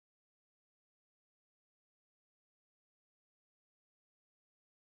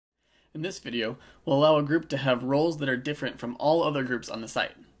In this video, we'll allow a group to have roles that are different from all other groups on the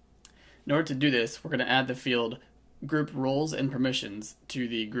site. In order to do this, we're going to add the field Group Roles and Permissions to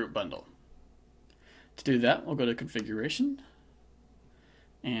the group bundle. To do that, we'll go to Configuration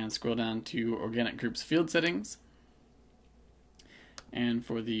and scroll down to Organic Groups Field Settings. And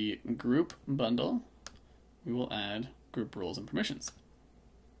for the group bundle, we will add Group Roles and Permissions.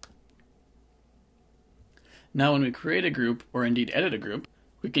 Now when we create a group, or indeed edit a group,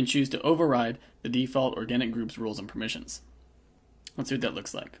 we can choose to override the default organic group's roles and permissions. Let's see what that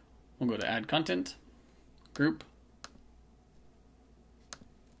looks like. We'll go to Add Content, Group,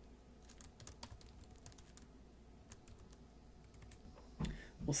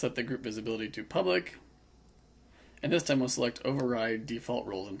 we'll set the group visibility to public, and this time we'll select Override Default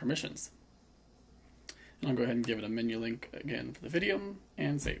Roles and Permissions. And I'll go ahead and give it a menu link again for the video,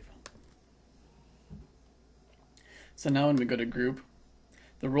 and save. So now when we go to Group,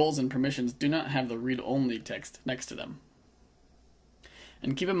 the roles and permissions do not have the read-only text next to them.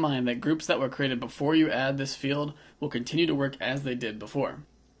 And keep in mind that groups that were created before you add this field will continue to work as they did before.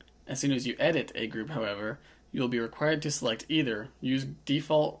 As soon as you edit a group, however, you'll be required to select either Use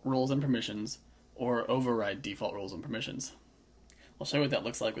Default Roles and Permissions or Override Default Roles and Permissions. I'll show you what that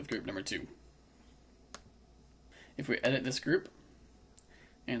looks like with group number 2. If we edit this group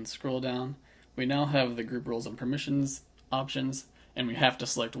and scroll down, we now have the Group Roles and Permissions options, and we have to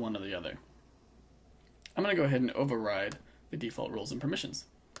select one or the other. I'm going to go ahead and override the default roles and permissions.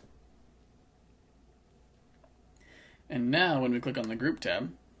 And now when we click on the Group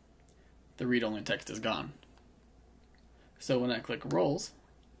tab, the read-only text is gone. So when I click Roles,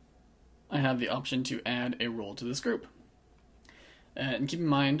 I have the option to add a role to this group. And keep in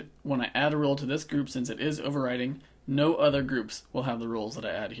mind, when I add a role to this group, since it is overriding, no other groups will have the roles that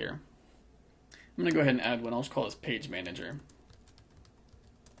I add here. I'm going to go ahead and add one. I'll just call this Page Manager.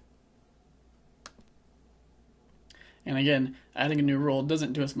 And again, adding a new role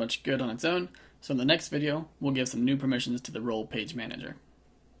doesn't do us much good on its own, so in the next video, we'll give some new permissions to the role Page Manager.